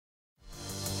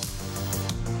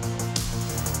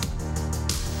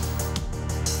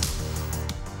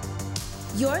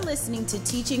You're listening to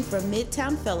Teaching from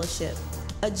Midtown Fellowship,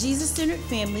 a Jesus-centered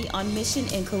family on mission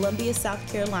in Columbia, South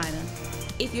Carolina.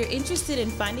 If you're interested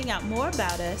in finding out more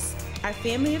about us, our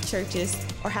family of churches,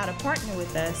 or how to partner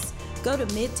with us, go to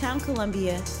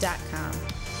midtowncolumbia.com.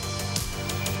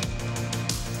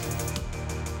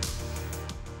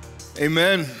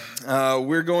 Amen.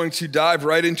 We're going to dive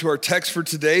right into our text for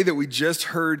today that we just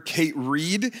heard Kate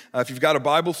read. If you've got a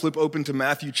Bible, flip open to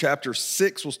Matthew chapter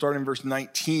 6. We'll start in verse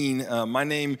 19. My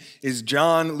name is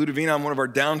John Ludovina. I'm one of our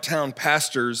downtown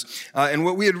pastors. And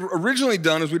what we had originally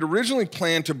done is we'd originally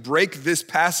planned to break this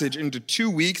passage into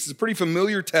 2 weeks. It's a pretty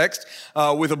familiar text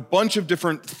with a bunch of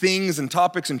different things and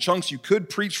topics and chunks you could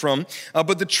preach from.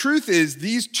 But the truth is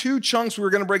these two chunks we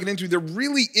were going to break it into, they're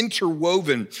really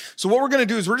interwoven. So what we're going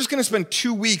to do is we're just going to spend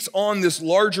 2 weeks on this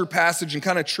larger passage and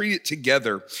kind of treat it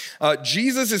together.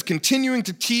 Jesus is continuing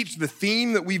to teach the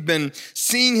theme that we've been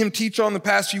seeing him teach on the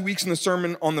past few weeks in the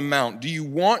Sermon on the Mount. Do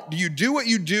you do what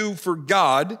you do for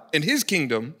God and his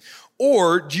kingdom,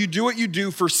 or do you do what you do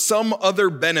for some other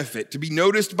benefit, to be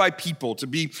noticed by people, to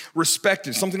be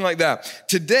respected, something like that?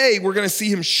 Today, we're going to see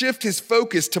him shift his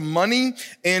focus to money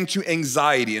and to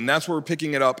anxiety, and that's where we're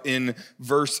picking it up in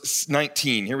verse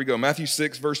 19. Here we go, Matthew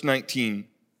 6, verse 19.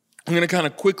 I'm going to kind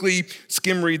of quickly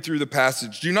skim read through the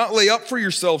passage. Do not lay up for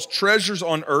yourselves treasures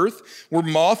on earth where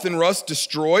moth and rust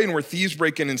destroy and where thieves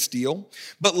break in and steal.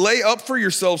 But lay up for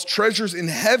yourselves treasures in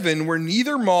heaven where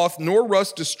neither moth nor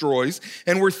rust destroys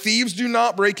and where thieves do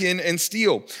not break in and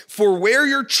steal. For where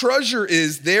your treasure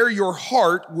is, there your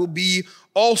heart will be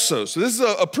also. So this is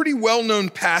a pretty well-known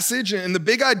passage, and the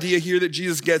big idea here that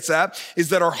Jesus gets at is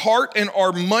that our heart and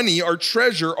our money, our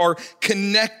treasure, are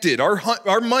connected.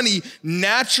 Our money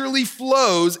naturally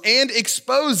flows and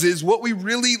exposes what we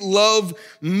really love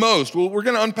most. Well, we're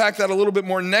going to unpack that a little bit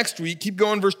more next week. Keep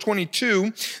going, verse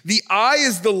 22. The eye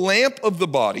is the lamp of the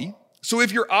body. So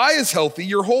if your eye is healthy,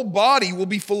 your whole body will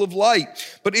be full of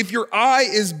light. But if your eye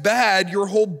is bad, your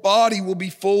whole body will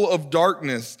be full of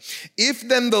darkness. If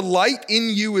then the light in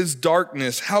you is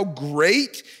darkness, how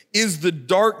great is the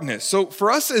darkness? So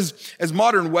for us as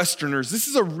modern Westerners, this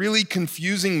is a really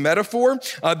confusing metaphor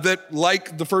that,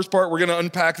 like the first part, we're going to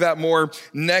unpack that more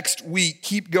next week.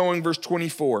 Keep going, verse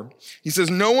 24. He says,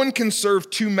 no one can serve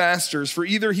two masters, for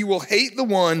either he will hate the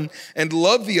one and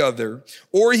love the other,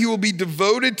 or he will be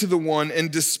devoted to the one and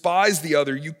despise the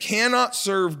other. You cannot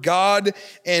serve God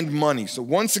and money. So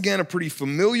once again, a pretty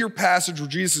familiar passage where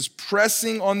Jesus is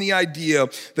pressing on the idea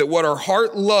that what our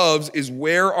heart loves is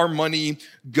where our money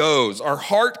goes. Our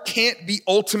heart can't be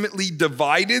ultimately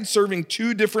divided, serving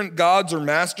two different gods or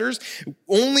masters.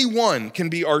 Only one can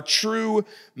be our true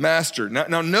master.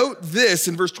 Now note this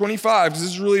in verse 25, because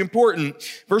this is really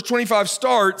important. Verse 25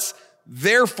 starts,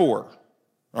 therefore.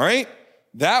 All right?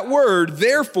 That word,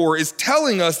 therefore, is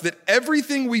telling us that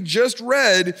everything we just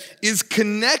read is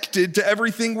connected to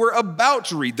everything we're about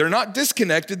to read. They're not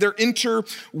disconnected, they're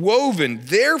interwoven.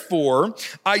 Therefore,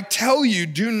 I tell you,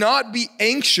 do not be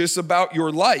anxious about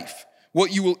your life,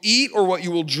 what you will eat or what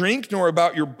you will drink, nor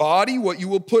about your body, what you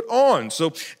will put on.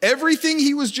 So everything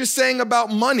he was just saying about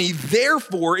money,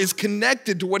 therefore, is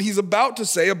connected to what he's about to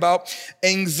say about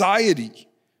anxiety.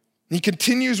 He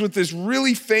continues with this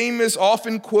really famous,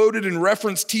 often quoted and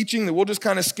referenced teaching that we'll just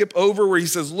kind of skip over, where he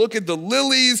says, look at the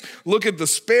lilies, look at the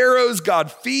sparrows,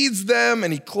 God feeds them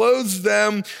and he clothes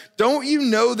them. Don't you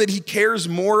know that he cares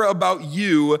more about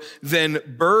you than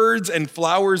birds and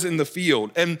flowers in the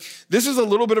field? And this is a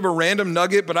little bit of a random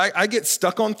nugget, but I get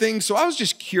stuck on things. So I was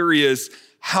just curious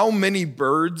how many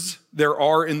birds there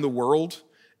are in the world.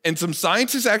 And some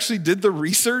scientists actually did the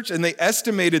research, and they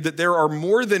estimated that there are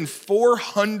more than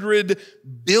 400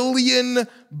 billion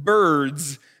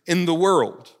birds in the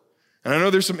world. And I know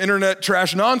there's some internet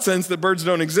trash nonsense that birds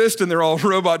don't exist and they're all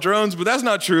robot drones, but that's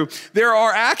not true. There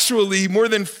are actually more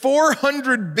than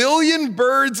 400 billion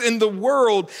birds in the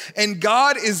world, and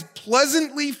God is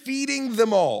pleasantly feeding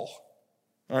them all.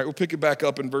 All right, we'll pick it back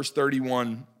up in verse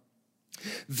 31.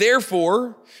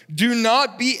 Therefore, do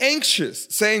not be anxious,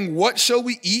 saying, what shall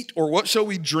we eat, or what shall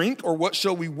we drink, or what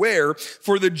shall we wear?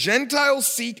 For the Gentiles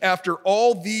seek after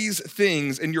all these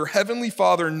things, and your heavenly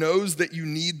Father knows that you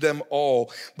need them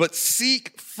all. But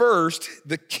seek first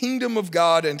the kingdom of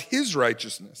God and his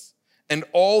righteousness, and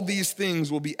all these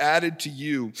things will be added to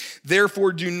you.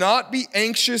 Therefore, do not be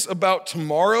anxious about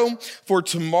tomorrow, for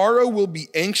tomorrow will be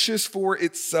anxious for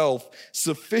itself.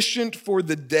 Sufficient for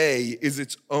the day is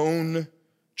its own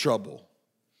trouble.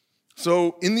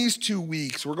 So in these 2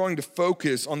 weeks, we're going to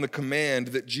focus on the command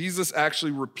that Jesus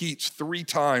actually repeats 3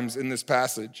 times in this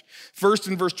passage. First,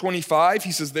 in verse 25,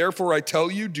 he says, therefore I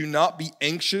tell you, do not be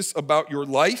anxious about your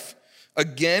life,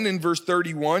 Again, in verse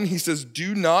 31, he says,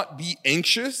 do not be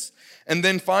anxious. And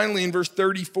then finally in verse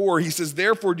 34, he says,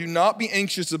 therefore, do not be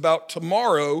anxious about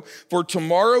tomorrow, for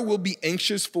tomorrow will be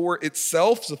anxious for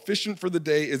itself. Sufficient for the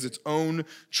day is its own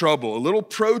trouble. A little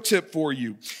pro tip for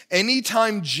you.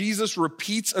 Anytime Jesus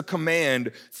repeats a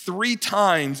command 3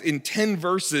 times in 10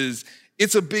 verses,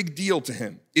 it's a big deal to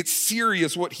him. It's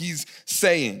serious what he's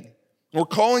saying. We're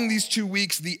calling these 2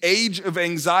 weeks the Age of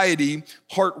Anxiety,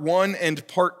 part 1 and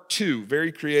part 2.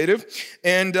 Very creative.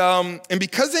 And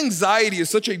because anxiety is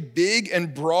such a big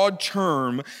and broad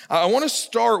term, I want to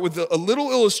start with a little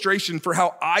illustration for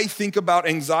how I think about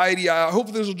anxiety. I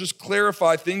hope this will just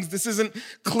clarify things. This isn't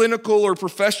clinical or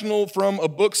professional from a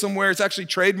book somewhere. It's actually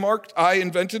trademarked. I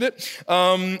invented it.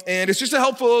 And it's just a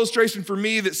helpful illustration for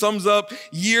me that sums up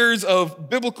years of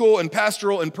biblical and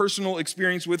pastoral and personal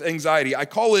experience with anxiety. I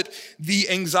call it the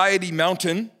anxiety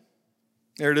mountain.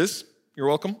 There it is. You're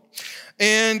welcome.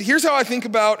 And here's how I think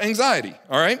about anxiety,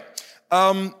 all right?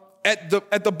 At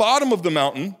the bottom of the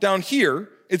mountain, down here,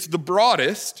 it's the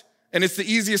broadest and it's the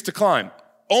easiest to climb.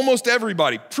 Almost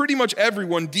everybody, pretty much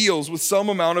everyone deals with some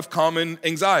amount of common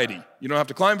anxiety. You don't have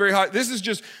to climb very high. This is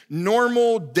just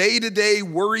normal, day-to-day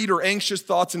worried or anxious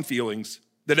thoughts and feelings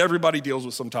that everybody deals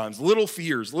with sometimes. Little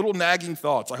fears, little nagging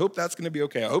thoughts. I hope that's going to be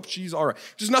okay. I hope she's all right.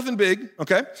 Just nothing big,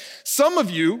 okay? Some of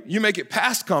you make it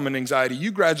past common anxiety.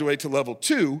 You graduate to level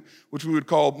 2, which we would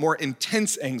call more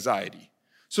intense anxiety.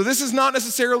 So this is not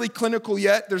necessarily clinical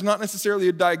yet. There's not necessarily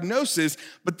a diagnosis,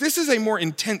 but this is a more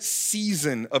intense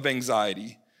season of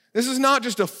anxiety. This is not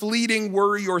just a fleeting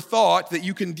worry or thought that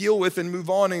you can deal with and move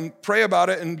on and pray about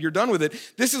it and you're done with it.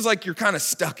 This is like you're kind of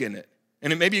stuck in it.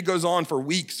 And maybe it goes on for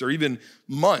weeks or even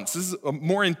months. This is a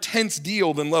more intense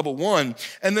deal than level 1.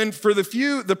 And then for the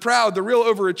few, the proud, the real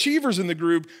overachievers in the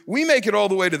group, we make it all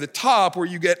the way to the top where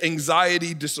you get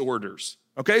anxiety disorders.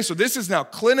 Okay, so this is now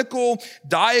clinical,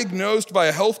 diagnosed by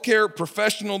a healthcare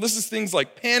professional. This is things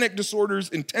like panic disorders,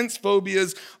 intense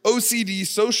phobias, OCD,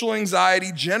 social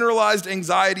anxiety, generalized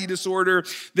anxiety disorder.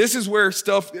 This is where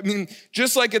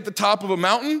just like at the top of a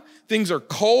mountain, things are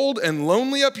cold and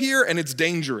lonely up here and it's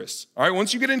dangerous. All right,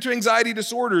 once you get into anxiety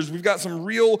disorders, we've got some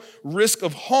real risk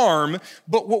of harm.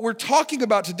 But what we're talking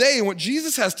about today and what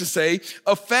Jesus has to say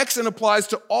affects and applies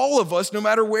to all of us, no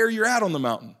matter where you're at on the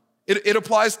mountain. It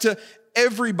applies to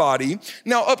everybody.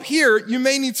 Now, up here, you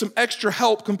may need some extra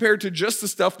help compared to just the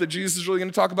stuff that Jesus is really going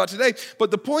to talk about today.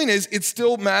 But the point is, it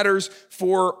still matters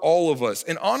for all of us.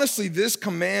 And honestly, this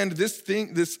command,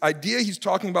 this idea he's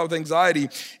talking about with anxiety,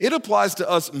 it applies to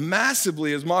us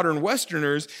massively as modern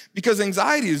Westerners because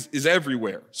anxiety is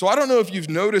everywhere. So I don't know if you've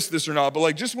noticed this or not,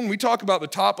 but just when we talk about the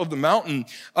top of the mountain,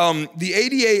 the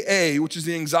ADAA, which is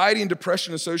the Anxiety and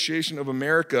Depression Association of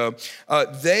America,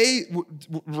 they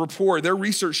report, their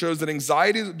research shows that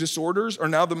anxiety disorders are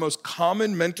now the most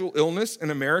common mental illness in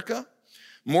America.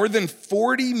 More than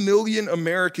 40 million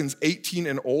Americans 18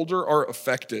 and older are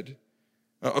affected.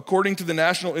 According to the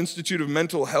National Institute of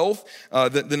Mental Health,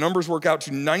 the numbers work out to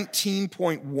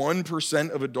 19.1%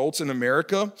 of adults in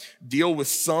America deal with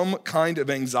some kind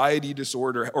of anxiety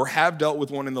disorder or have dealt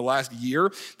with one in the last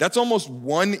year. That's almost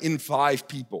 1 in 5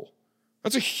 people.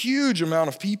 That's a huge amount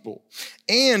of people.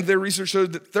 And their research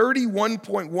showed that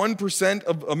 31.1%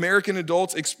 of American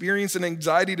adults experience an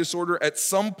anxiety disorder at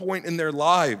some point in their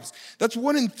lives. That's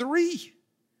 1 in 3.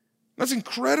 That's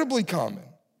incredibly common.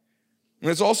 And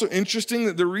it's also interesting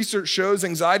that the research shows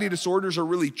anxiety disorders are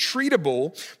really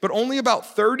treatable, but only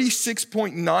about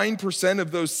 36.9%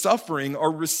 of those suffering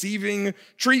are receiving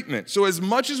treatment. So as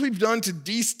much as we've done to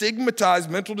destigmatize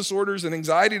mental disorders and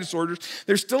anxiety disorders,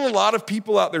 there's still a lot of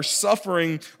people out there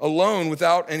suffering alone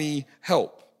without any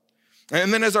help.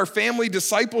 And then as our family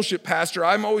discipleship pastor,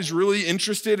 I'm always really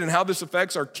interested in how this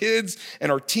affects our kids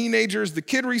and our teenagers. The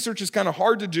kid research is kind of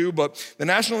hard to do, but the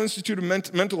National Institute of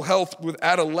Mental Health with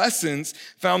adolescents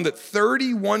found that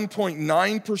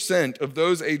 31.9% of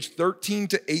those aged 13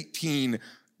 to 18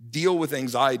 deal with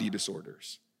anxiety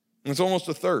disorders. And it's almost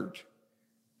a third.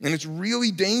 And it's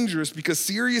really dangerous because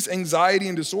serious anxiety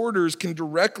and disorders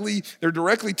they're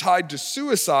directly tied to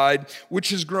suicide,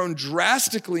 which has grown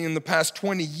drastically in the past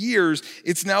 20 years.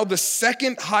 It's now the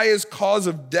second highest cause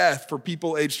of death for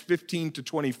people aged 15 to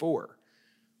 24.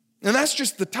 And that's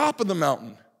just the top of the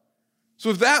mountain. So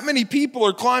if that many people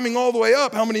are climbing all the way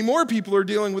up, how many more people are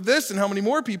dealing with this and how many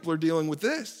more people are dealing with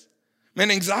this? Man,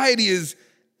 anxiety is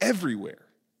everywhere.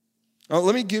 Now,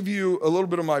 let me give you a little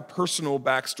bit of my personal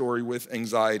backstory with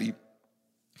anxiety.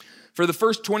 For the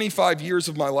first 25 years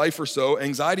of my life or so,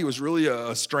 anxiety was really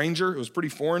a stranger. It was pretty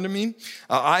foreign to me.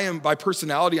 I am, by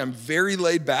personality, I'm very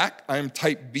laid back. I am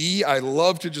type B. I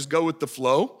love to just go with the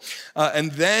flow.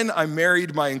 And then I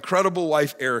married my incredible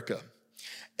wife, Erica.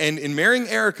 And in marrying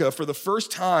Erica, for the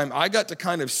first time, I got to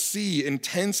kind of see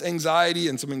intense anxiety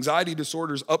and some anxiety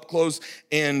disorders up close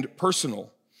and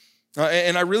personal.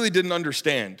 And I really didn't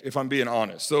understand, if I'm being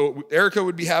honest. So Erica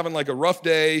would be having like a rough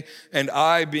day, and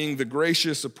I, being the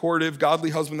gracious, supportive, godly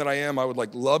husband that I am, I would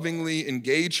like lovingly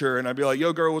engage her, and I'd be like,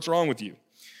 yo, girl, what's wrong with you?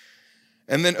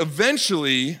 And then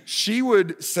eventually she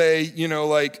would say,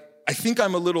 I think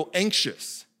I'm a little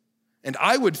anxious. And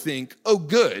I would think, oh,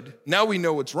 good, now we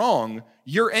know what's wrong.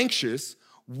 You're anxious.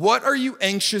 What are you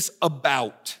anxious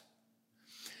about?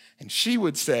 And she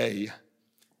would say,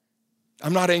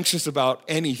 I'm not anxious about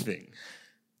anything.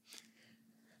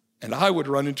 And I would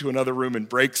run into another room and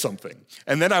break something.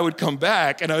 And then I would come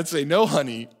back and I would say, no,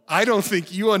 honey, I don't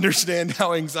think you understand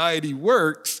how anxiety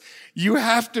works. You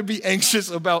have to be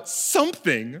anxious about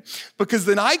something, because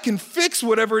then I can fix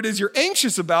whatever it is you're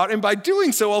anxious about. And by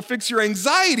doing so, I'll fix your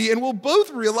anxiety and we'll both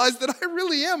realize that I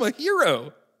really am a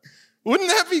hero. Wouldn't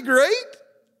that be great?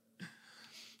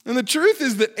 And the truth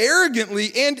is that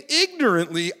arrogantly and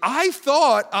ignorantly, I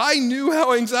thought I knew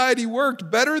how anxiety worked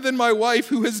better than my wife,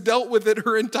 who has dealt with it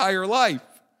her entire life.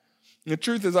 And the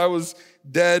truth is I was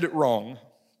dead wrong.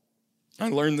 I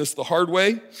learned this the hard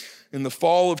way. In the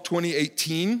fall of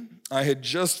 2018, I had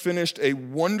just finished a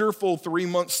wonderful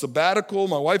 3-month sabbatical.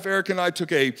 My wife, Erica, and I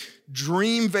took a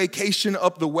dream vacation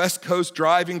up the West Coast,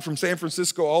 driving from San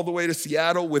Francisco all the way to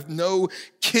Seattle with no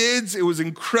kids. It was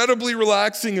incredibly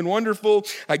relaxing and wonderful.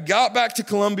 I got back to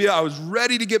Columbia. I was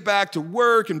ready to get back to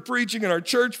work and preaching in our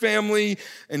church family,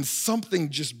 and something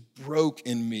just broke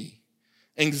in me.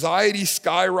 Anxiety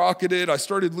skyrocketed. I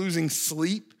started losing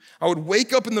sleep. I would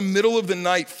wake up in the middle of the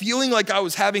night feeling like I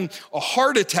was having a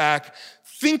heart attack,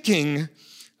 thinking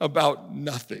about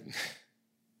nothing,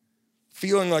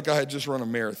 feeling like I had just run a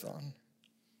marathon,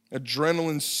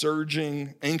 adrenaline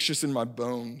surging, anxious in my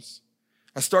bones.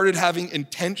 I started having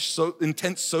intense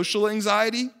social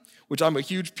anxiety, which I'm a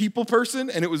huge people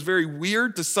person, and it was very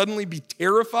weird to suddenly be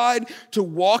terrified to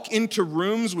walk into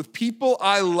rooms with people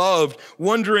I loved,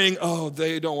 wondering, oh,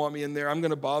 they don't want me in there. I'm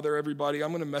going to bother everybody. I'm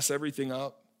going to mess everything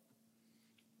up.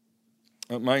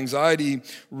 My anxiety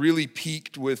really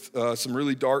peaked with some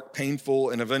really dark, painful,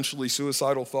 and eventually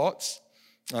suicidal thoughts.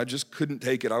 I just couldn't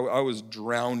take it. I was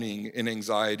drowning in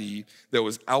anxiety that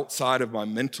was outside of my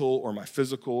mental or my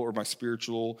physical or my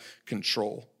spiritual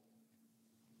control.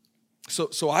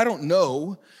 So I don't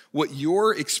know what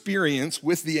your experience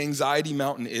with the anxiety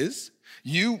mountain is.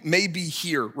 You may be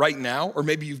here right now, or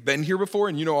maybe you've been here before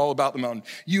and you know all about the mountain.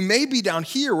 You may be down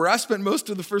here where I spent most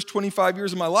of the first 25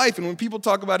 years of my life, and when people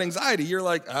talk about anxiety, you're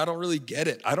like, I don't really get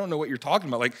it. I don't know what you're talking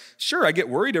about. Like, sure, I get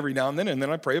worried every now and then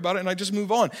I pray about it and I just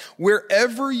move on.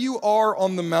 Wherever you are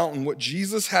on the mountain, what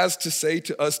Jesus has to say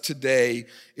to us today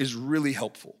is really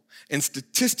helpful. And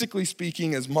statistically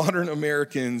speaking, as modern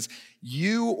Americans,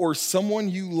 you or someone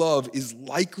you love is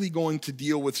likely going to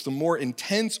deal with some more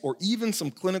intense or even some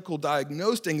clinical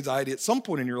diagnosed anxiety at some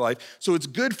point in your life. So it's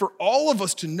good for all of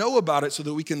us to know about it so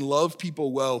that we can love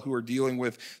people well who are dealing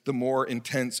with the more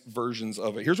intense versions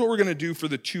of it. Here's what we're going to do for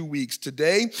the 2 weeks.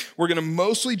 Today, we're going to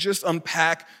mostly just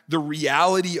unpack the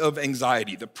reality of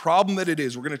anxiety, the problem that it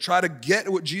is. We're going to try to get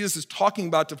what Jesus is talking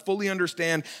about to fully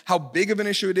understand how big of an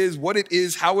issue it is, what it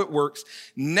is, how it works.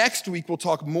 Next week, we'll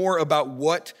talk more about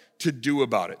what to do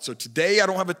about it. So today I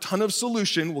don't have a ton of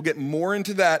solution. We'll get more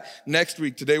into that next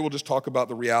week. Today we'll just talk about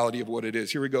the reality of what it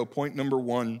is. Here we go. Point number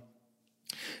 1.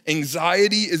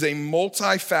 Anxiety is a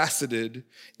multifaceted,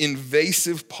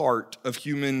 invasive part of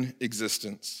human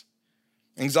existence.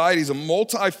 Anxiety is a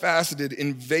multifaceted,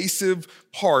 invasive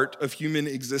part of human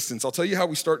existence. I'll tell you how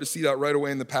we start to see that right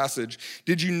away in the passage.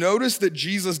 Did you notice that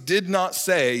Jesus did not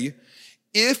say,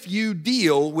 if you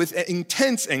deal with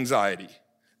intense anxiety,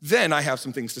 then I have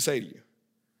some things to say to you?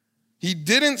 He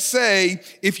didn't say,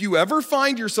 if you ever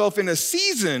find yourself in a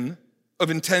season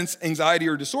of intense anxiety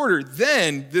or disorder,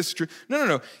 then this.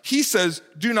 No. He says,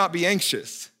 do not be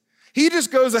anxious. He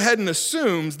just goes ahead and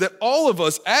assumes that all of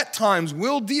us at times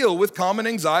will deal with common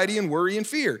anxiety and worry and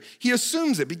fear. He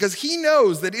assumes it because he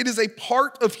knows that it is a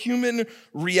part of human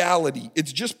reality.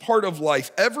 It's just part of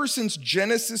life. Ever since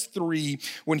Genesis 3,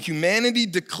 when humanity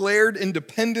declared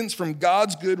independence from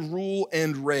God's good rule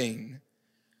and reign.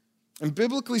 And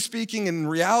biblically speaking, in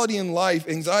reality in life,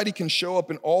 anxiety can show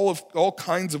up in all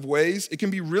kinds of ways. It can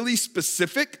be really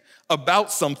specific,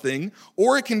 about something,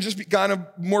 or it can just be kind of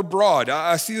more broad.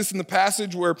 I see this in the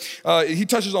passage where he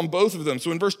touches on both of them.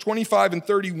 So in verse 25 and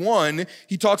 31,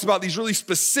 he talks about these really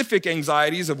specific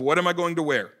anxieties of what am I going to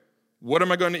wear? What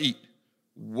am I going to eat?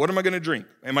 What am I going to drink?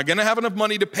 Am I going to have enough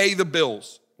money to pay the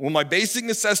bills? Will my basic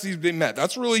necessities be met?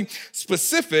 That's really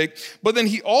specific. But then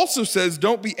he also says,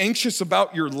 don't be anxious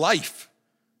about your life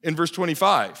in verse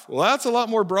 25. Well, that's a lot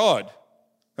more broad.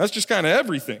 That's just kind of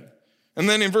everything. And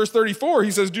then in verse 34,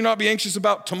 he says, do not be anxious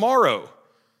about tomorrow.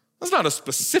 That's not a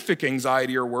specific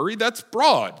anxiety or worry. That's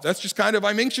broad. That's just kind of,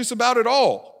 I'm anxious about it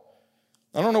all.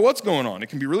 I don't know what's going on. It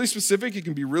can be really specific. It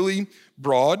can be really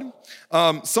broad.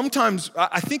 Sometimes,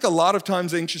 I think a lot of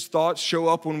times anxious thoughts show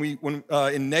up when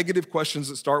in negative questions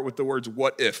that start with the words,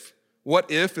 what if? What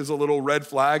if is a little red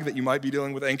flag that you might be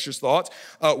dealing with anxious thoughts.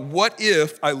 What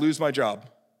if I lose my job?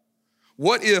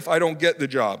 What if I don't get the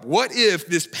job? What if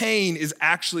this pain is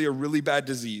actually a really bad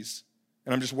disease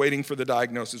and I'm just waiting for the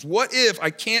diagnosis? What if I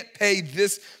can't pay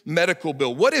this medical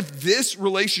bill? What if this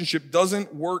relationship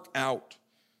doesn't work out?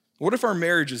 What if our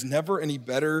marriage is never any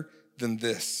better than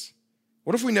this?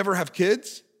 What if we never have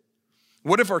kids?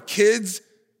 What if our kids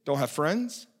don't have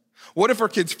friends? What if our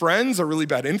kids' friends are really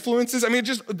bad influences? I mean, it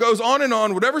just goes on and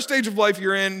on. Whatever stage of life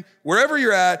you're in, wherever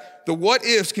you're at, the what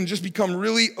ifs can just become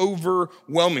really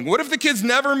overwhelming. What if the kids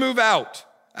never move out?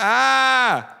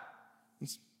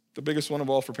 It's the biggest one of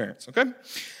all for parents, okay?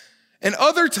 And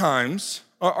other times,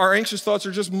 our anxious thoughts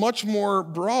are just much more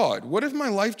broad. What if my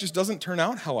life just doesn't turn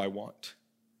out how I want?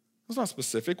 That's not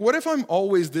specific. What if I'm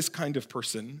always this kind of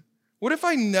person? What if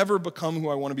I never become who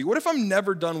I want to be? What if I'm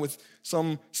never done with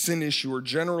some sin issue or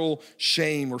general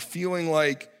shame or feeling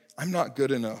like I'm not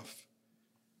good enough?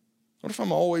 What if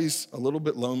I'm always a little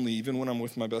bit lonely even when I'm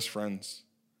with my best friends?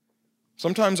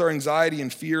 Sometimes our anxiety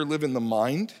and fear live in the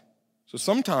mind. So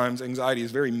sometimes anxiety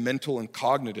is very mental and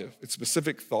cognitive. It's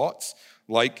specific thoughts,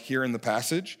 like here in the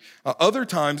passage. Other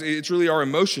times, it's really our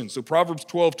emotions. So Proverbs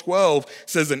 12:12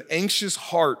 says, an anxious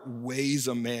heart weighs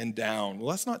a man down. Well,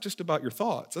 that's not just about your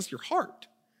thoughts. That's your heart.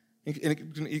 And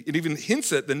it even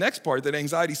hints at the next part that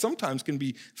anxiety sometimes can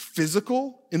be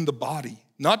physical in the body.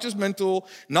 Not just mental,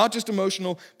 not just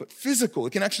emotional, but physical. It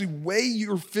can actually weigh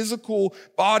your physical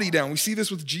body down. We see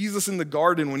this with Jesus in the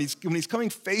garden when he's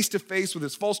coming face to face with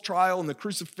his false trial and the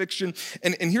crucifixion.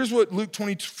 And here's what Luke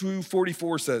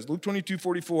 22:44 says. Luke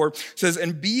 22:44 says,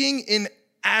 and being in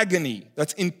agony,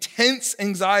 that's intense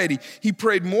anxiety, he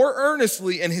prayed more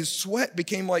earnestly and his sweat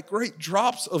became like great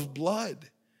drops of blood.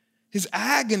 His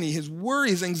agony, his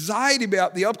worry, his anxiety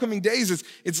about the upcoming days,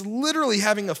 it's literally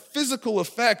having a physical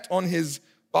effect on his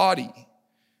body.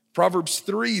 Proverbs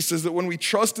 3 says that when we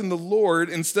trust in the Lord,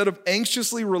 instead of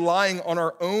anxiously relying on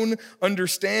our own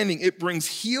understanding, it brings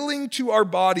healing to our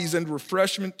bodies and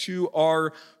refreshment to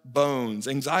our bones.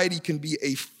 Anxiety can be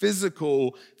a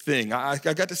physical thing. I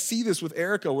got to see this with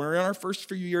Erica. When we were in our first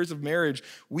few years of marriage,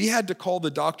 we had to call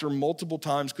the doctor multiple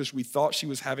times because we thought she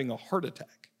was having a heart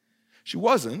attack. She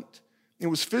wasn't. It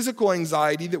was physical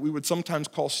anxiety that we would sometimes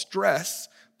call stress,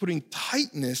 putting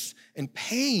tightness and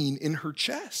pain in her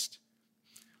chest,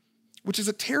 which is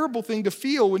a terrible thing to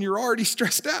feel when you're already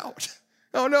stressed out.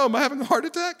 Oh no, am I having a heart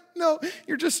attack? No,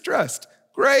 you're just stressed.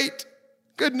 Great,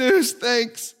 good news,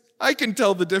 thanks. I can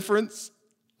tell the difference.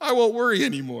 I won't worry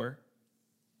anymore.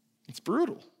 It's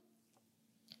brutal.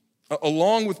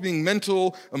 Along with being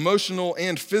mental, emotional,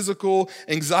 and physical,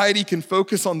 anxiety can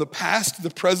focus on the past, the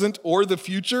present, or the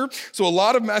future. So a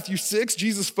lot of Matthew 6,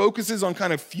 Jesus focuses on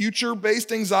kind of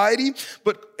future-based anxiety,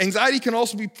 but anxiety can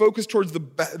also be focused towards the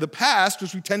past,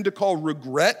 which we tend to call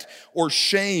regret or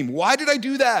shame. Why did I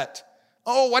do that?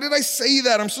 Oh, why did I say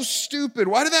that? I'm so stupid.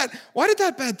 Why did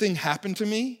that bad thing happen to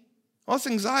me? Well, that's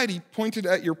anxiety pointed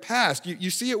at your past.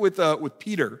 You see it with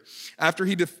Peter. After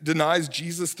he denies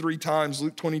Jesus 3 times,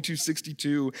 Luke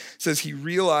 22:62 says he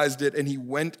realized it and he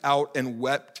went out and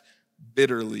wept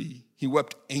bitterly. He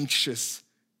wept anxious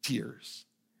tears.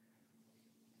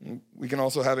 We can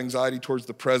also have anxiety towards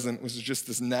the present, which is just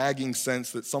this nagging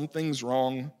sense that something's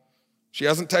wrong. She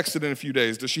hasn't texted in a few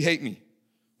days. Does she hate me?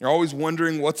 You're always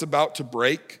wondering what's about to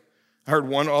break. I heard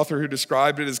one author who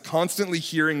described it as constantly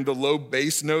hearing the low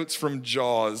bass notes from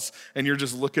Jaws, and you're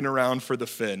just looking around for the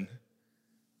fin.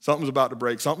 Something's about to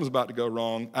break. Something's about to go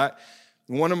wrong.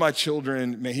 One of my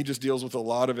children, man, he just deals with a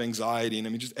lot of anxiety. And I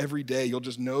mean, just every day, you'll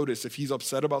just notice if he's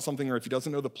upset about something or if he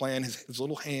doesn't know the plan, his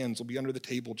little hands will be under the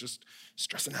table just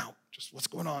stressing out. Just what's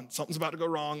going on? Something's about to go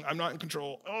wrong. I'm not in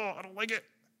control. Oh, I don't like it.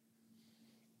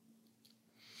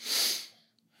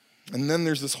 And then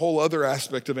there's this whole other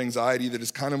aspect of anxiety that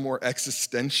is kind of more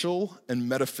existential and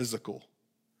metaphysical.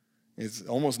 It's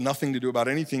almost nothing to do about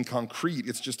anything concrete.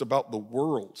 It's just about the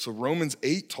world. So Romans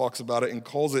 8 talks about it and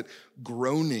calls it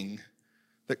groaning,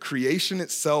 that creation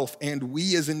itself and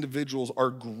we as individuals are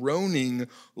groaning,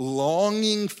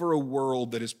 longing for a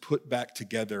world that is put back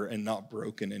together and not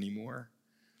broken anymore.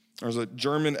 There's a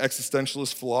German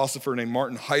existentialist philosopher named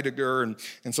Martin Heidegger, and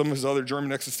some of his other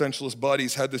German existentialist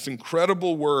buddies had this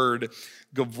incredible word,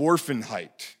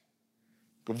 Geworfenheit.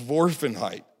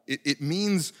 Geworfenheit. It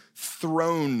means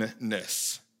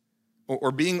thrownness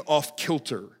or being off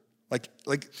kilter. Like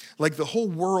the whole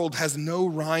world has no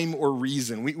rhyme or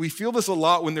reason. We feel this a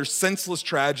lot when there's senseless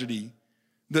tragedy.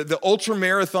 The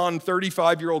ultra-marathon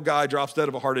 35-year-old guy drops dead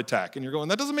of a heart attack, and you're going,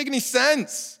 that doesn't make any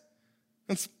sense.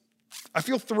 I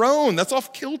feel thrown. That's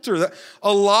off kilter.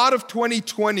 A lot of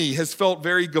 2020 has felt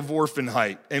very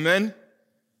Geworfenheit. Amen?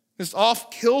 It's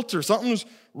off kilter. Something's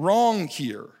wrong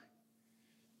here.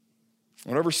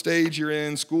 Whatever stage you're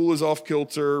in, school is off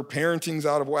kilter, parenting's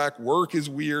out of whack, work is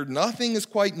weird, nothing is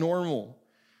quite normal.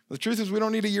 The truth is we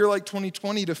don't need a year like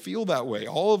 2020 to feel that way.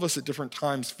 All of us at different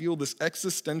times feel this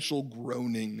existential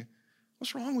groaning.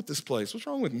 What's wrong with this place? What's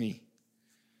wrong with me?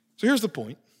 So here's the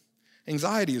point.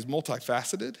 Anxiety is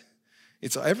multifaceted.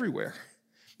 It's everywhere.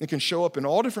 It can show up in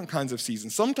all different kinds of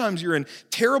seasons. Sometimes you're in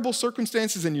terrible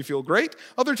circumstances and you feel great.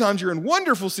 Other times you're in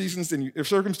wonderful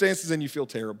circumstances and you feel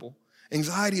terrible.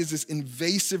 Anxiety is this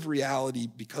invasive reality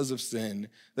because of sin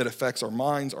that affects our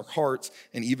minds, our hearts,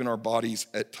 and even our bodies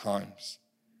at times.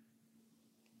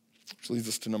 Which leads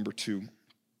us to number 2.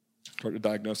 Try to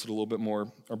diagnose it a little bit more.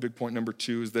 Our big point number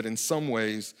 2 is that in some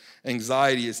ways,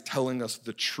 anxiety is telling us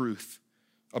the truth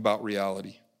about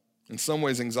reality. In some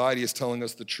ways, anxiety is telling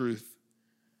us the truth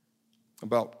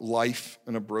about life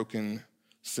in a broken,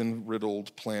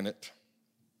 sin-riddled planet.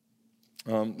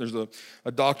 There's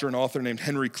a doctor and author named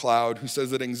Henry Cloud who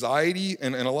says that anxiety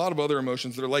and a lot of other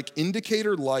emotions that are like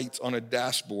indicator lights on a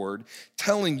dashboard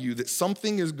telling you that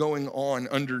something is going on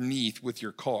underneath with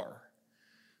your car.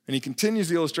 And he continues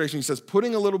the illustration. He says,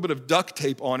 putting a little bit of duct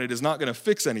tape on it is not going to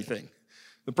fix anything.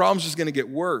 The problem's just going to get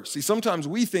worse. See, sometimes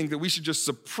we think that we should just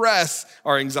suppress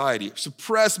our anxiety,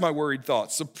 suppress my worried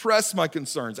thoughts, suppress my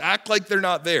concerns, act like they're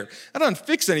not there. That doesn't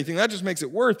fix anything. That just makes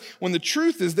it worse. When the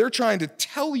truth is they're trying to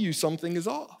tell you something is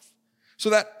off.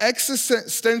 So that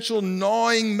existential,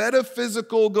 gnawing,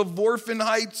 metaphysical,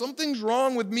 Geworfenheit, something's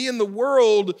wrong with me in the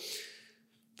world,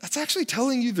 that's actually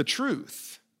telling you the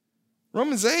truth.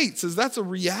 Romans 8 says that's a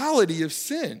reality of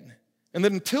sin. And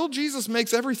that until Jesus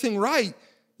makes everything right,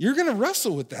 you're going to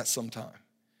wrestle with that sometime.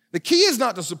 The key is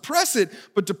not to suppress it,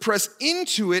 but to press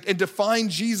into it and to find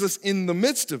Jesus in the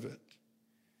midst of it.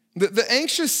 The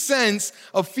anxious sense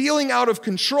of feeling out of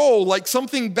control, like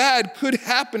something bad could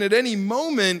happen at any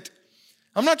moment,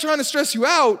 I'm not trying to stress you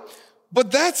out,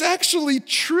 but that's actually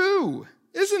true,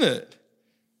 isn't it?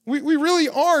 We really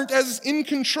aren't as in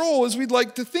control as we'd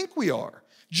like to think we are.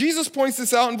 Jesus points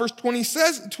this out in verse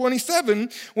 27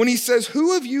 when he says,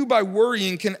 who of you by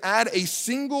worrying can add a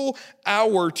single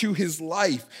hour to his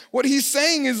life? What he's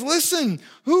saying is, listen,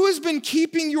 who has been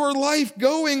keeping your life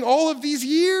going all of these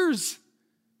years?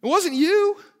 It wasn't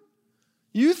you.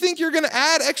 You think you're going to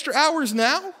add extra hours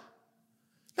now?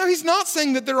 Now, he's not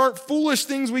saying that there aren't foolish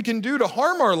things we can do to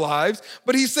harm our lives,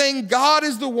 but he's saying God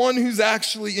is the one who's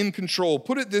actually in control.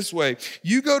 Put it this way.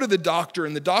 You go to the doctor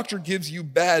and the doctor gives you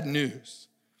bad news.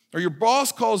 Or your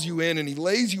boss calls you in and he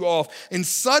lays you off, and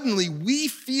suddenly we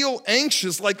feel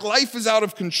anxious like life is out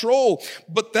of control.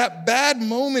 But that bad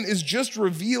moment is just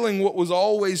revealing what was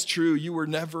always true. You were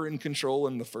never in control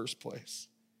in the first place.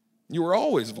 You were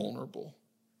always vulnerable.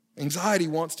 Anxiety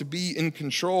wants to be in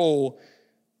control,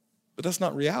 but that's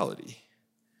not reality.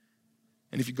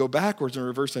 And if you go backwards and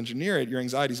reverse engineer it, your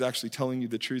anxiety is actually telling you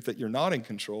the truth that you're not in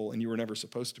control and you were never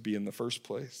supposed to be in the first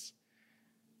place.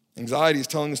 Anxiety is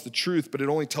telling us the truth, but it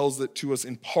only tells it to us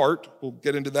in part. We'll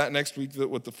get into that next week,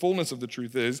 what the fullness of the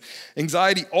truth is.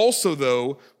 Anxiety also,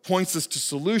 though, points us to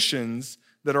solutions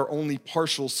that are only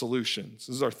partial solutions.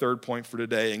 This is our third point for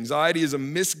today. Anxiety is a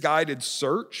misguided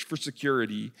search for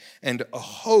security and a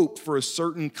hope for a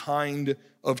certain kind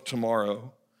of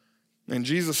tomorrow. And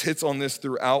Jesus hits on this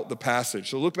throughout the passage.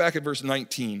 So look back at verse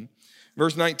 19.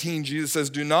 Verse 19, Jesus says,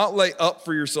 do not lay up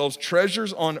for yourselves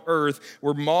treasures on earth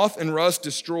where moth and rust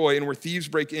destroy and where thieves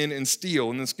break in and steal.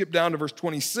 And then skip down to verse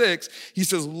 26. He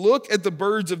says, look at the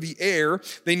birds of the air.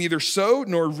 They neither sow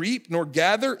nor reap nor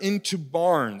gather into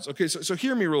barns. Okay, so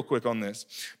hear me real quick on this.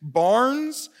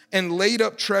 Barns and laid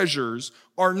up treasures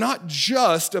are not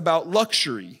just about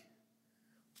luxury.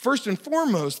 First and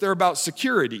foremost, they're about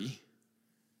security.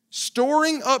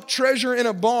 Storing up treasure in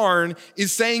a barn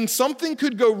is saying something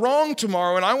could go wrong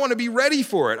tomorrow and I want to be ready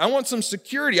for it. I want some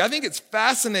security. I think it's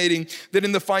fascinating that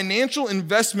in the financial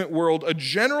investment world, a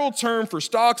general term for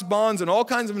stocks, bonds, and all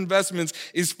kinds of investments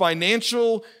is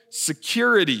financial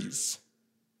securities.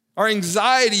 Our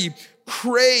anxiety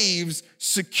craves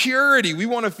security. We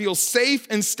want to feel safe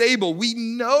and stable. We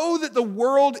know that the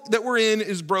world that we're in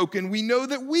is broken. We know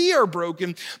that we are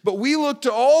broken, but we look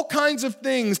to all kinds of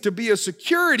things to be a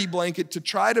security blanket to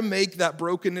try to make that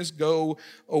brokenness go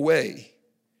away.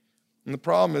 And the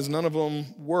problem is none of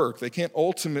them work. They can't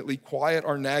ultimately quiet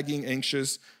our nagging,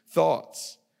 anxious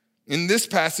thoughts. In this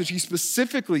passage, he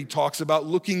specifically talks about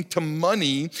looking to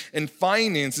money and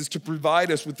finances to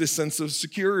provide us with this sense of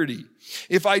security.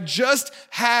 If I just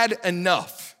had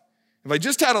enough, if I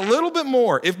just had a little bit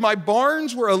more, if my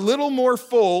barns were a little more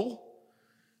full,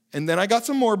 and then I got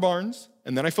some more barns,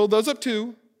 and then I filled those up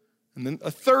too, and then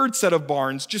a third set of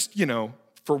barns, just,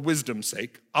 for wisdom's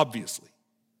sake, obviously.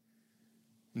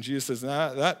 And Jesus says,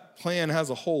 that plan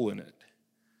has a hole in it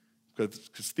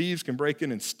because thieves can break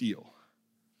in and steal.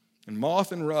 And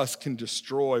moth and rust can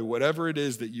destroy whatever it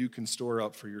is that you can store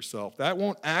up for yourself. That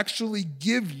won't actually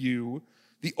give you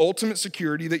the ultimate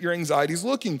security that your anxiety is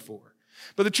looking for.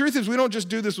 But the truth is, we don't just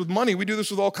do this with money. We do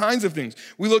this with all kinds of things.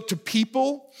 We look to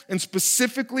people and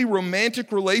specifically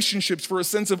romantic relationships for a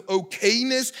sense of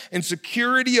okayness and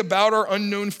security about our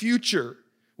unknown future.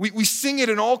 We sing it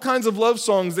in all kinds of love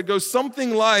songs that go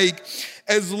something like,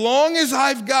 as long as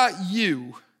I've got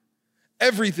you,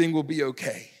 everything will be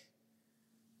okay.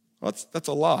 Well, that's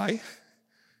a lie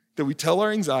that we tell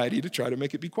our anxiety to try to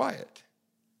make it be quiet.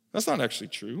 That's not actually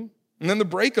true. And then the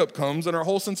breakup comes and our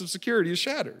whole sense of security is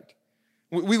shattered.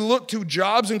 We look to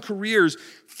jobs and careers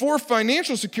for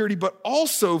financial security, but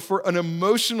also for an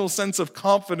emotional sense of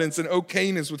confidence and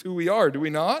okayness with who we are, do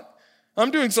we not? I'm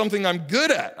doing something I'm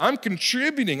good at. I'm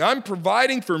contributing. I'm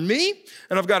providing for me,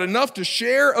 and I've got enough to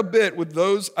share a bit with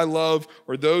those I love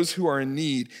or those who are in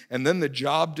need. And then the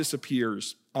job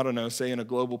disappears. I don't know, say in a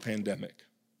global pandemic.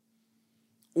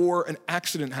 Or an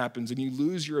accident happens and you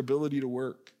lose your ability to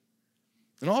work.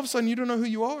 And all of a sudden you don't know who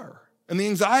you are. And the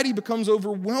anxiety becomes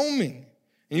overwhelming.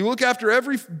 And you look after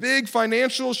every big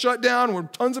financial shutdown where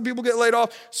tons of people get laid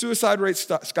off, suicide rates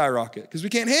skyrocket because we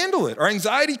can't handle it. Our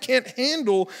anxiety can't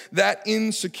handle that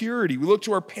insecurity. We look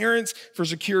to our parents for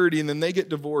security and then they get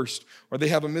divorced or they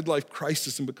have a midlife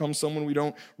crisis and become someone we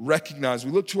don't recognize.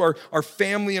 We look to our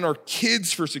family and our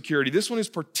kids for security. This one is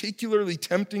particularly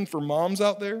tempting for moms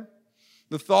out there.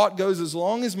 The thought goes, as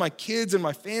long as my kids and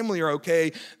my family are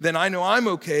okay, then I know I'm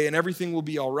okay and everything will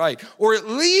be all right. Or at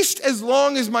least as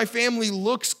long as my family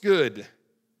looks good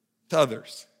to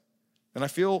others, then I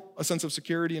feel a sense of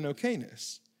security and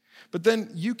okayness. But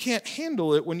then you can't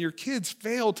handle it when your kids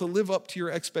fail to live up to your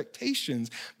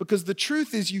expectations because the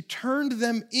truth is you turned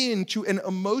them into an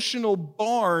emotional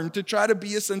barn to try to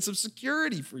be a sense of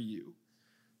security for you.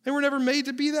 They were never made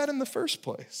to be that in the first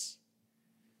place.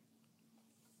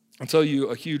 I'll tell you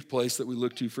a huge place that we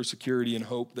look to for security and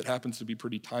hope that happens to be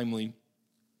pretty timely.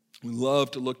 We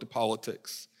love to look to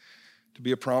politics to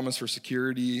be a promise for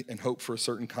security and hope for a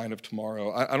certain kind of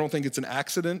tomorrow. I don't think it's an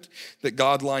accident that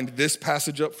God lined this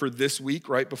passage up for this week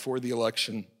right before the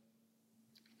election.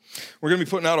 We're going to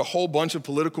be putting out a whole bunch of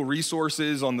political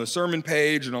resources on the sermon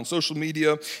page and on social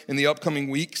media in the upcoming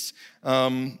weeks.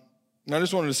 And I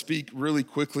just wanted to speak really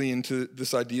quickly into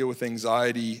this idea with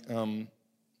anxiety.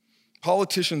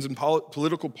 Politicians and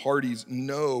political parties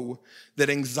know that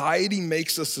anxiety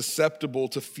makes us susceptible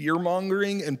to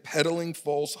fear-mongering and peddling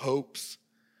false hopes.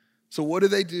 So what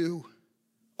do?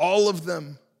 All of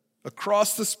them,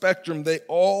 across the spectrum, they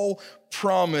all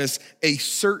promise a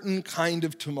certain kind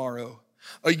of tomorrow,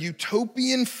 a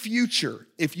utopian future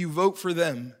if you vote for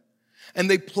them. And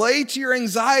they play to your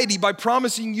anxiety by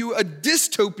promising you a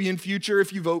dystopian future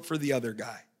if you vote for the other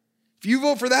guy. If you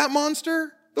vote for that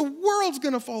monster, the world's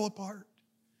going to fall apart.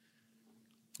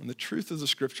 And the truth of the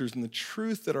scriptures and the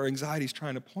truth that our anxiety is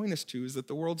trying to point us to is that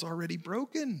the world's already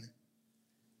broken.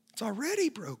 It's already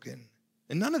broken.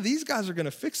 And none of these guys are going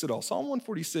to fix it all. Psalm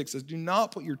 146 says, do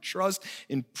not put your trust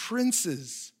in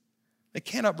princes. They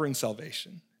cannot bring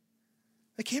salvation.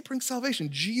 They can't bring salvation.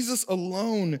 Jesus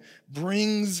alone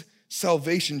brings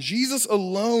salvation. Jesus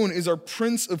alone is our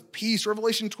Prince of Peace.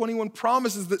 Revelation 21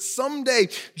 promises that someday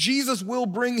Jesus will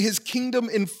bring his kingdom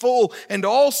in full, and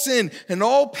all sin and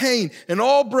all pain and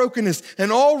all brokenness and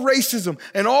all racism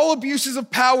and all abuses of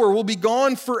power will be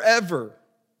gone forever.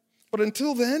 But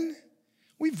until then,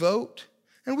 we vote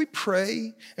and we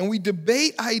pray and we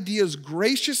debate ideas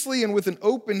graciously and with an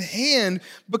open hand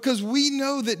because we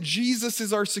know that Jesus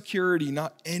is our security,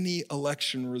 not any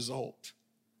election result.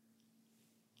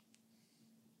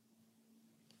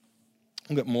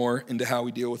 We'll get more into how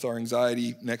we deal with our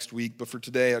anxiety next week. But for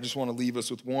today, I just want to leave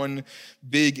us with one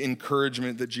big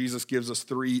encouragement that Jesus gives us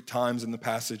 3 times in the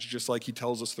passage, just like he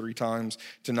tells us 3 times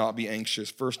to not be anxious.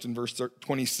 First, in verse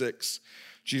 26,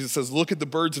 Jesus says, "Look at the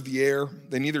birds of the air.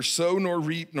 They neither sow nor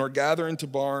reap nor gather into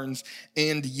barns,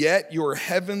 and yet your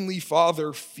heavenly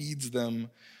Father feeds them.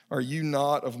 Are you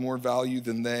not of more value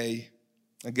than they?"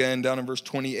 Again, down in verse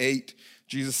 28,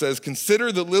 Jesus says, "Consider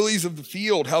the lilies of the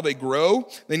field, how they grow.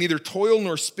 They neither toil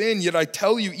nor spin, yet I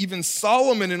tell you, even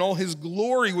Solomon in all his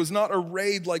glory was not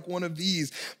arrayed like one of these.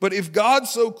 But if God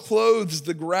so clothes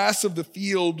the grass of the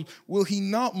field, will he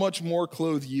not much more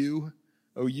clothe you,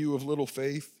 O you of little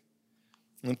faith?"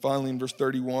 And then finally in verse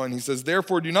 31, he says,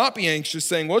 "Therefore do not be anxious,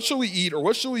 saying, 'What shall we eat, or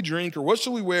what shall we drink, or what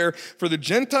shall we wear?' For the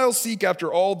Gentiles seek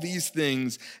after all these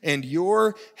things, and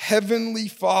your heavenly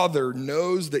Father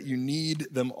knows that you need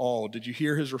them all." Did you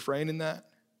hear his refrain in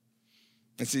that?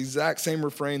 It's the exact same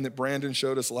refrain that Brandon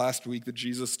showed us last week that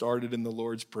Jesus started in the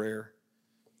Lord's Prayer.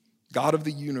 God of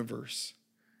the universe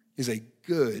is a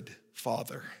good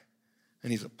Father,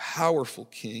 and he's a powerful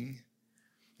King.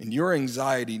 And your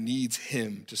anxiety needs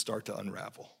him to start to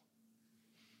unravel.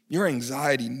 Your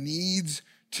anxiety needs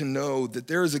to know that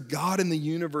there is a God in the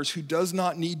universe who does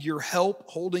not need your help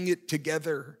holding it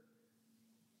together.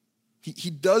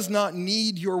 He does not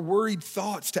need your worried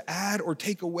thoughts to add or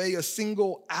take away a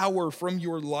single hour from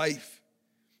your life.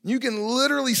 You can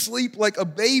literally sleep like a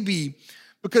baby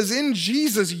because in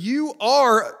Jesus, you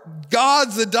are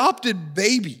God's adopted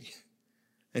baby.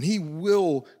 And he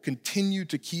will continue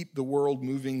to keep the world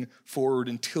moving forward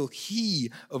until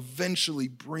he eventually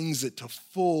brings it to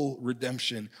full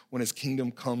redemption when his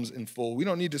kingdom comes in full. We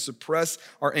don't need to suppress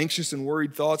our anxious and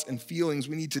worried thoughts and feelings.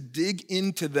 We need to dig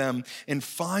into them and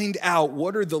find out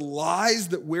what are the lies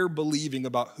that we're believing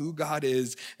about who God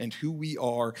is and who we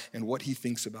are and what he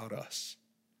thinks about us.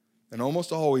 And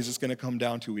almost always it's going to come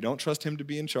down to we don't trust him to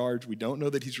be in charge, we don't know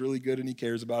that he's really good and he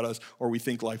cares about us, or we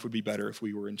think life would be better if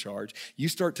we were in charge. You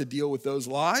start to deal with those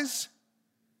lies,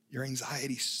 your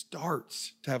anxiety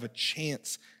starts to have a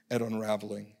chance at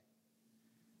unraveling.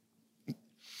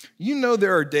 You know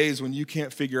there are days when you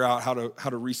can't figure out how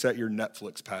to reset your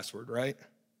Netflix password, right?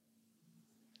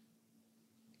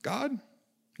 God,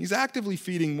 he's actively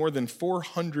feeding more than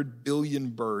 400 billion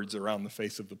birds around the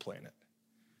face of the planet.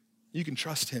 You can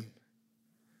trust him.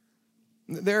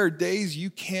 There are days you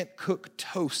can't cook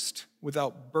toast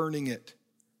without burning it.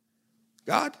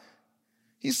 God,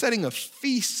 he's setting a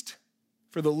feast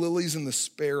for the lilies and the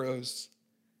sparrows.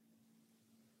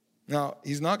 Now,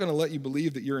 he's not going to let you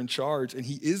believe that you're in charge, and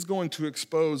he is going to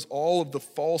expose all of the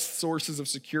false sources of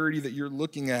security that you're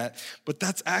looking at. But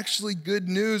that's actually good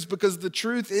news because the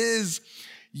truth is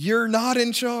you're not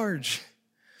in charge,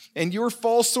 and your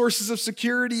false sources of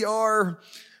security are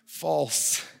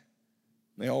false.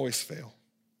 They always fail.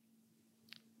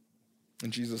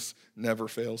 And Jesus never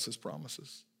fails his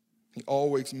promises. He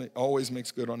always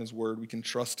makes good on his word. We can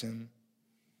trust him.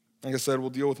 Like I said,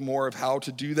 we'll deal with more of how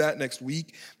to do that next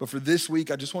week. But for this week,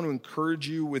 I just want to encourage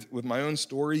you with my own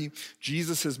story.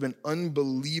 Jesus has been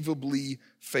unbelievably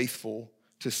faithful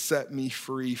to set me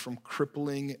free from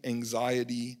crippling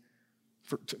anxiety,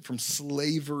 from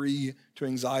slavery to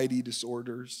anxiety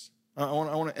disorders. I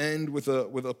want to end with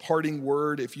a parting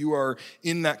word. If you are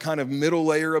in that kind of middle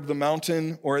layer of the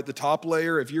mountain or at the top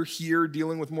layer, if you're here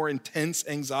dealing with more intense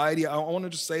anxiety, I want to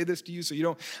just say this to you so you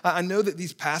don't. I know that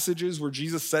these passages where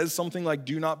Jesus says something like,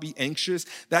 "Do not be anxious,"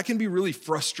 that can be really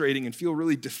frustrating and feel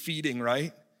really defeating,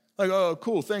 right? Like, "Oh,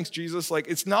 cool, thanks, Jesus." Like,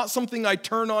 it's not something I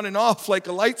turn on and off like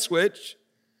a light switch.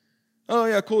 "Oh,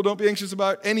 yeah, cool, don't be anxious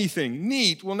about anything."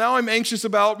 Neat. Well, now I'm anxious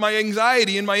about my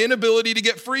anxiety and my inability to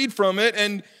get freed from it,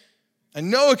 and I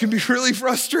know it can be really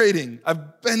frustrating.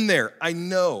 I've been there. I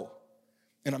know.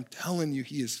 And I'm telling you,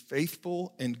 he is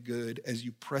faithful and good as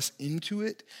you press into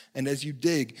it and as you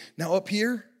dig. Now up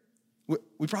here,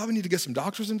 we probably need to get some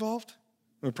doctors involved.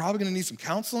 We're probably going to need some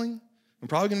counseling. We're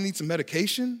probably going to need some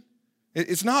medication.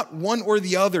 It's not one or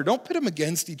the other. Don't pit them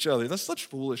against each other. That's such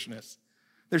foolishness.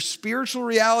 There's spiritual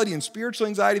reality and spiritual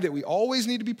anxiety that we always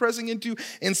need to be pressing into,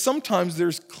 and sometimes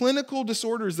there's clinical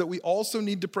disorders that we also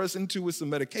need to press into with some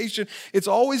medication. It's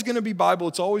always going to be Bible.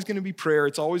 It's always going to be prayer.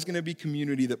 It's always going to be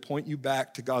community that point you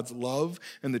back to God's love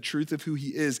and the truth of who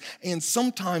he is. And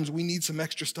sometimes we need some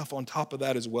extra stuff on top of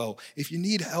that as well. If you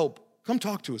need help, come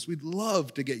talk to us. We'd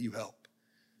love to get you help.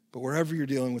 But wherever you're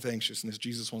dealing with anxiousness,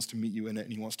 Jesus wants to meet you in it,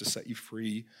 and he wants to set you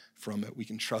free from it. We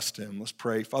can trust him. Let's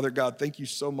pray. Father God, thank you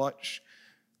so much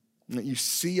that you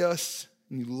see us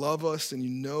and you love us and you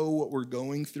know what we're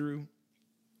going through,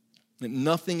 that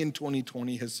nothing in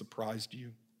 2020 has surprised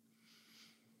you.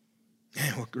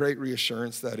 Man, what great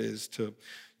reassurance that is to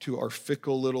our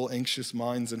fickle little anxious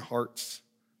minds and hearts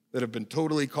that have been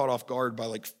totally caught off guard by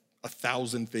like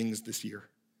 1,000 things this year.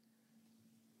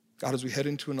 God, as we head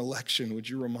into an election, would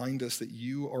you remind us that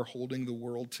you are holding the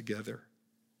world together?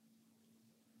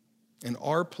 And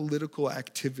our political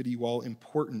activity, while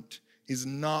important, is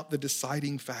not the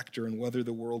deciding factor in whether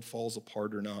the world falls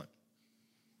apart or not.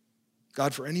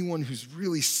 God, for anyone who's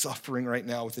really suffering right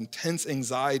now with intense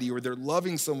anxiety, or they're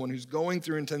loving someone who's going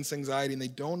through intense anxiety and they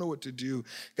don't know what to do,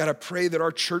 God, I pray that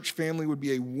our church family would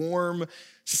be a warm,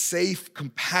 safe,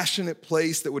 compassionate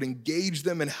place that would engage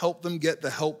them and help them get the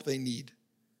help they need.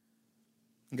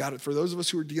 And God, for those of us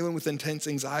who are dealing with intense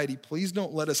anxiety, please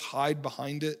don't let us hide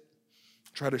behind it,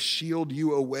 try to shield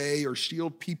you away or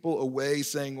shield people away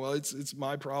saying, well, it's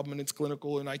my problem and it's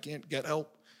clinical and I can't get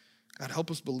help. God,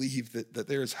 help us believe that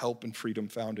there is help and freedom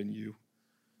found in you.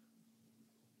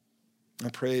 I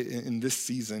pray in this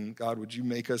season, God, would you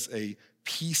make us a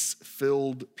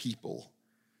peace-filled people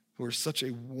who are such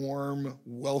a warm,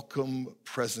 welcome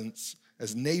presence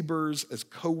as neighbors, as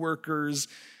coworkers,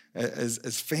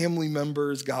 as family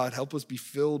members. God, help us be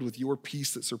filled with your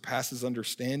peace that surpasses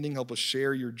understanding. Help us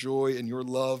share your joy and your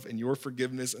love and your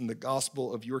forgiveness and the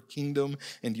gospel of your kingdom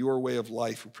and your way of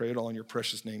life. We pray it all in your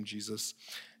precious name, Jesus.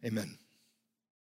 Amen.